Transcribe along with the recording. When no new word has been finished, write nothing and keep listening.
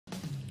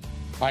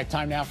All right,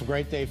 time now for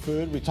Great Day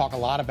Food. We talk a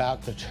lot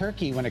about the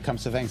turkey when it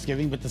comes to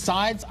Thanksgiving, but the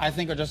sides, I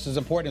think, are just as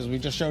important as we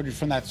just showed you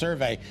from that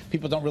survey.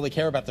 People don't really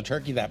care about the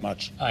turkey that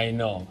much. I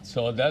know.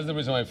 So that's the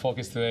reason why I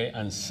focus today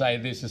on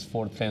side dishes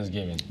for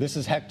Thanksgiving. This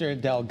is Hector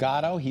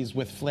Delgado. He's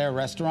with Flair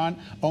Restaurant,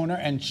 owner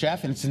and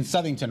chef, and it's in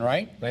Southington,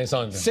 right? Right in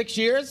Southington. 6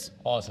 years?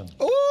 Awesome.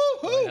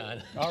 Ooh-hoo.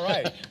 Right All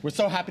right. We're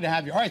so happy to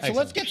have you. All right, so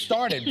let's get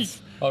started.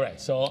 All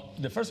right, so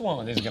the first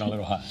one is getting a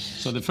little hot.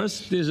 So the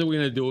first dish that we're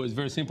gonna do is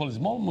very simple. It's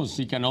almost,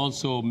 you can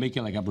also make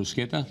it like a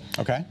bruschetta.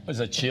 Okay. It's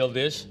a chilled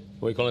dish.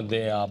 We call it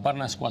the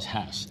butternut squash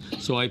hash.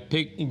 So I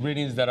pick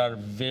ingredients that are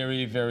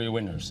very, very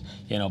winners.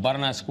 You know,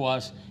 butternut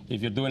squash,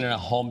 if you're doing it at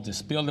home,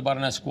 just peel the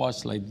butternut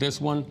squash like this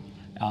one,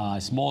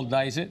 small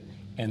dice it,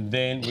 and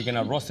then we're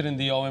gonna roast it in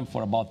the oven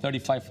for about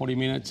 35, 40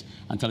 minutes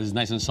until it's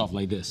nice and soft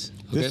like this.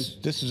 Okay?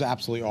 This is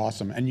absolutely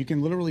awesome. And you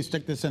can literally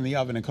stick this in the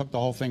oven and cook the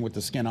whole thing with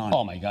the skin on.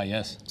 Oh my God,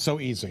 yes. So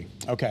easy.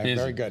 Okay, Easy.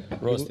 very good.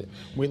 Roasted.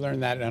 We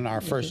learned that in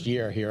our first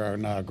year here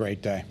on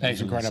Great Day.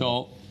 It's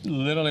incredible. So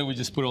literally we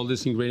just put all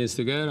these ingredients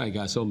together. I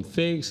got some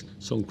figs,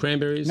 some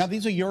cranberries. Now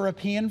these are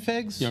European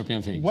figs?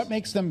 European figs. What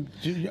makes them?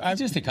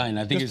 Just the kind.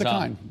 I think just it's the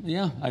kind.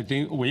 Yeah, I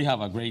think we have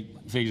a great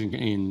figs in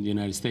the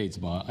United States,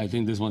 but I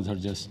think these ones are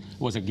just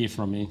was a gift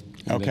from me.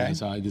 And okay.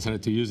 So I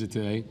decided to use it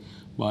today.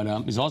 But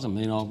it's awesome.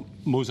 You know,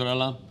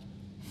 mozzarella,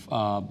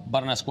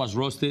 butternut squash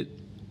roasted,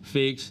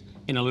 figs,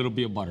 and a little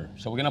bit of butter.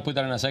 So we're gonna put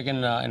that in a second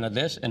in a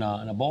dish, in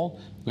a bowl.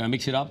 We're gonna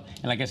mix it up,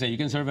 and like I said, you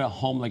can serve it at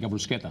home like a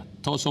bruschetta.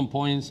 Toast some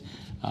points,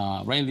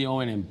 right in the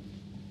oven, and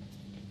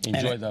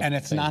enjoy the. And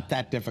it's not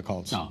that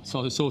difficult. No,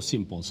 so it's so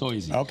simple, so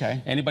easy.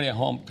 Okay. Anybody at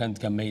home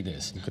can make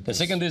this. The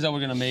second dish that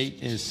we're gonna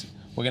make is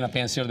we're gonna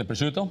pan sear the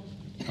prosciutto.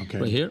 Okay.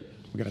 Right here.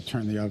 We got to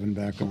turn the oven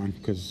back on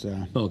because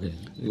okay.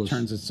 it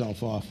turns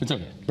itself off. It's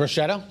okay.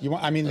 Bruschetta? You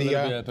want? I mean the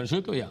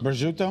prosciutto, yeah.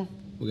 Prosciutto.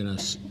 We're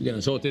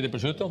gonna saute the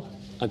prosciutto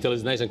until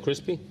it's nice and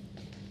crispy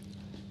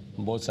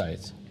on both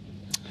sides.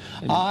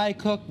 I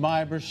cook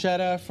my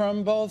bruschetta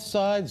from both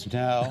sides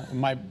now.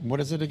 What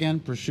is it again?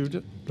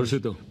 Prosciutto.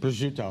 Prosciutto.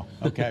 Prosciutto.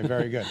 Okay,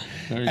 very good.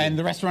 Very and good.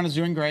 The restaurant is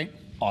doing great.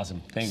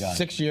 Awesome. Thank God.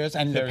 6 years,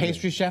 and Very the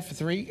pastry good. chef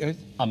 3.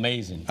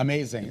 Amazing.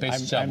 Amazing. The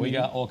pastry shop. We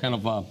got all kind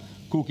of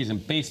cookies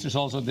and pastries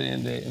also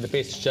in the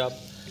pastry shop.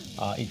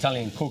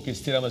 Italian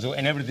cookies, tiramisu,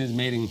 and everything's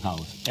made in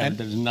house. And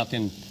there's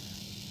nothing.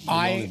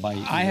 I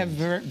have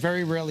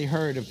very rarely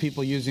heard of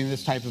people using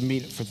this type of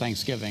meat for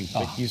Thanksgiving,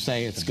 but you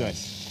say it's good.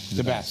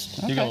 The best.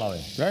 Okay. You're gonna love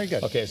it. Very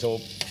good. Okay, so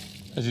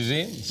as you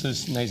see, it's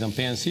just nice and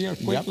pan seared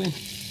quickly. Yep.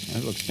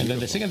 It looks beautiful. And then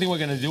the second thing we're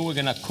gonna do, we're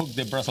gonna cook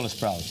the Brussels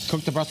sprouts.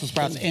 Cook the Brussels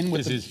sprouts in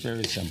with This is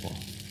very simple.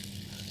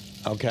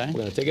 Okay.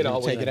 We're gonna take it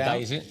out. We're gonna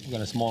dice it. We're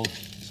gonna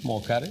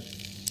small cut it.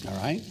 All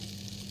right.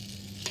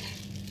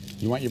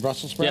 You want your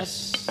Brussels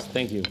sprouts? Yes.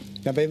 Thank you.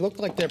 Now they look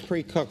like they're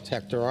pre-cooked,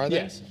 Hector, are they?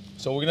 Yes.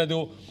 So we're gonna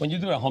do, when you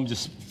do it at home,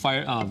 just fry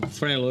it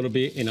a little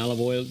bit in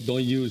olive oil.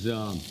 Don't use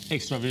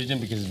extra virgin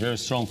because it's very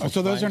strong for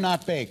so those frying. are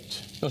not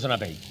baked? Those are not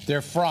baked.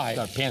 They're fried?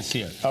 They're pan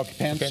seared. Okay,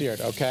 pan seared,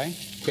 okay.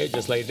 Okay,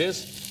 just like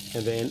this.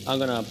 And then I'm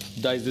gonna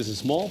dice this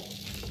small.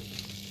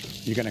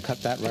 You're gonna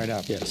cut that right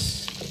up?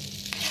 Yes.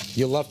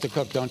 You love to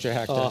cook, don't you,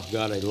 Hector? Oh,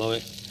 God, I love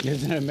it.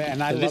 Isn't it, man?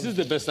 This is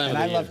the best time of the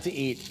year. And I love to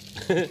eat.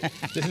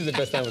 This is the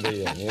best time of the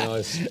year. You know,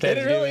 it's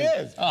Thanksgiving. It really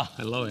is. Oh,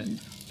 I love it.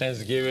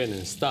 Thanksgiving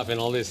and stuff and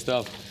all this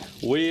stuff.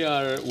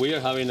 We're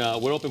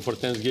open for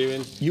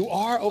Thanksgiving. You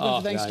are open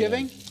for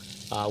Thanksgiving?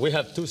 Yeah. We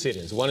have 2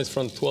 sittings. One is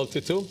from 12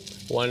 to 2.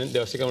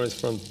 The second one is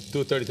from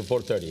 2:30 to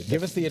 4:30.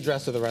 Give us the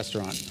address of the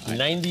restaurant.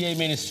 98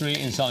 Main Street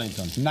in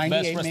Southington.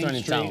 98 Best Main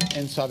restaurant Street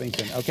in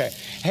Southington. Okay.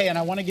 Hey, and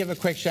I want to give a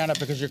quick shout out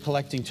because you're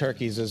collecting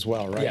turkeys as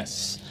well, right?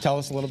 Yes. Tell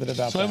us a little bit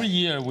about that. So every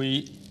year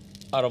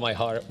out of my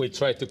heart, we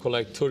try to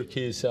collect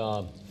turkeys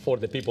for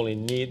the people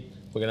in need.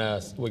 We're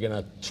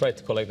gonna try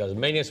to collect as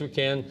many as we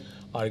can.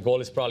 Our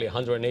goal is probably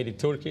 180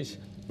 turkeys.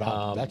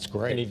 Wow, that's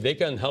great. And if they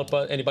can help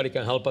us, anybody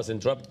can help us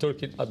and drop a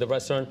turkey at the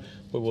restaurant,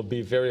 we will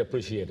be very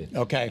appreciated.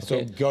 Okay,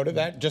 so go to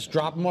that. Just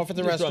drop them off at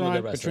the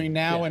restaurant between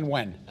now and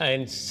when?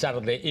 And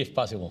Saturday, if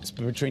possible.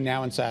 Between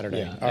now and Saturday.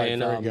 Yeah. All right,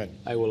 very good.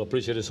 I will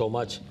appreciate it so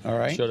much. All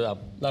right. I'm sure that a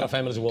lot of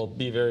families will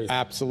be very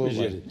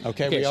Absolutely.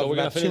 Okay, we have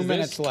about 2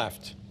 minutes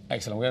left.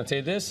 Excellent. We're going to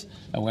take this,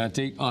 and we're going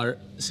to take our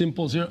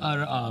simple syrup,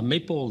 our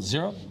maple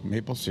syrup.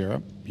 Maple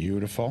syrup.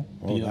 Beautiful.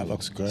 Oh, that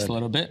looks good. Just a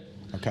little bit.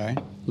 Okay.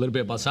 A little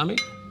bit of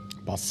balsamic.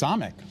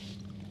 Balsamic.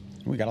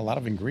 We got a lot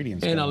of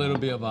ingredients. And a little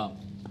bit of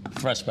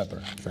fresh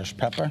pepper. Fresh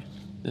pepper.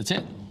 That's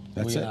it.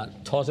 That's we're going to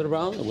toss it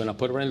around. We're going to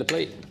put it right in the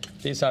plate.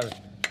 This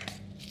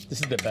is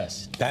the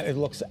best. It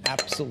looks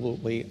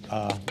absolutely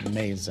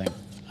amazing.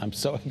 I'm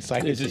so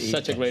excited to eat this. This is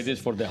such a great dish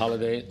for the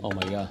holiday. Oh,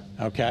 my God.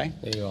 Okay.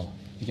 There you go.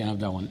 You can have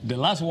that one. The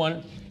last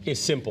one is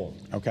simple.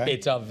 Okay.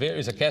 It's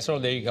a casserole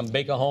that you can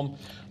bake at home.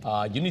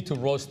 You need to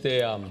roast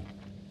the,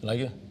 like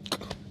it?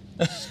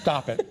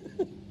 Stop it.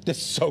 This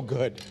is so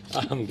good.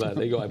 I'm glad.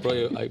 There you go. I brought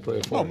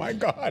you Oh, my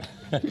God.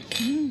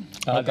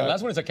 The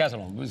last one is a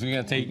casserole. So we're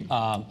going to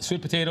take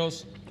sweet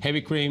potatoes,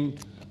 heavy cream,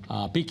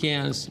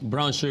 pecans,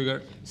 brown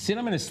sugar,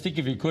 cinnamon stick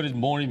if you could. It's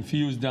more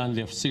infused than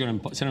the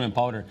cinnamon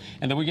powder.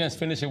 And then we're going to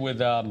finish it with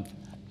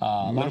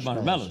little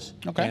marshmallows.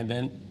 Okay. And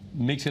then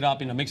mix it up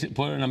put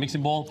it in a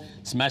mixing bowl,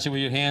 smash it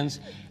with your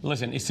hands.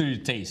 Listen, it's to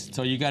your taste.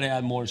 So you gotta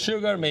add more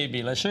sugar,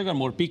 maybe less sugar,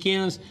 more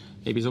pecans.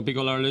 Maybe some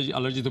people are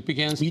allergic to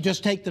pecans. You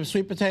just take the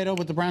sweet potato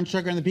with the brown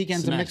sugar and the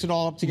pecans and mix it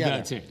all up together.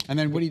 That's it. And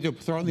then what do?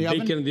 Throw it in the oven?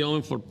 Bake it in the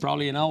oven for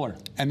probably an hour.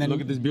 And then look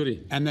at this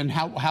beauty. And then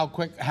how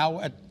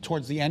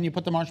towards the end you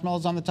put the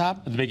marshmallows on the top?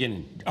 At the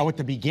beginning. Oh, at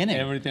the beginning.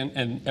 Everything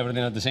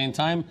at the same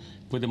time.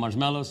 Put the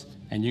marshmallows,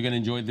 and you're gonna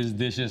enjoy these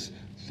dishes.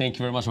 Thank you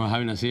very much for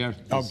having us here.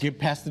 Oh, give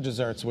past the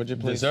desserts, would you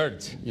please?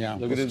 Desserts. Yeah.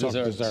 Look at the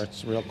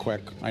desserts real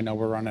quick. I know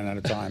we're running out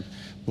of time.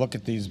 Look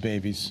at these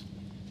babies.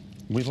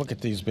 We look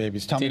at these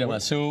babies. Tell me,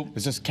 tiramisu.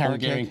 Is this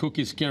carrot Hungarian cake?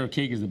 cookies. Carrot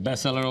cake is the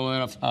best seller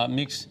over there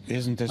mix.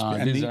 Isn't this?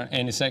 These are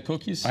anisette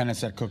cookies.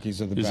 Anisette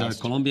cookies are the These best.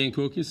 are Colombian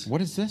cookies.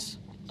 What is this?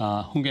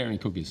 Hungarian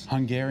cookies.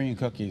 Hungarian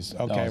cookies.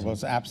 Okay, Awesome. well,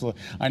 it's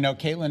absolutely. I know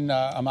Caitlin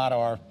Amato,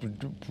 our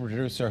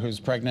producer, who's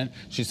pregnant.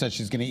 She said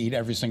she's going to eat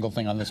every single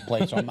thing on this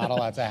plate, so I'm not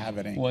allowed to have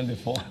any.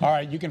 Wonderful. All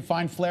right, you can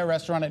find Flair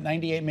Restaurant at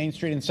 98 Main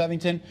Street in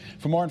Southington.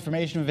 For more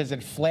information,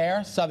 visit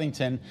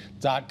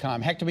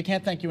flairsouthington.com. Hector, we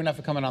can't thank you enough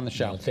for coming on the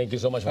show. Thank you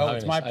so much for having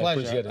us. It's my pleasure. I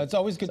appreciate it. It's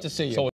always good to see you.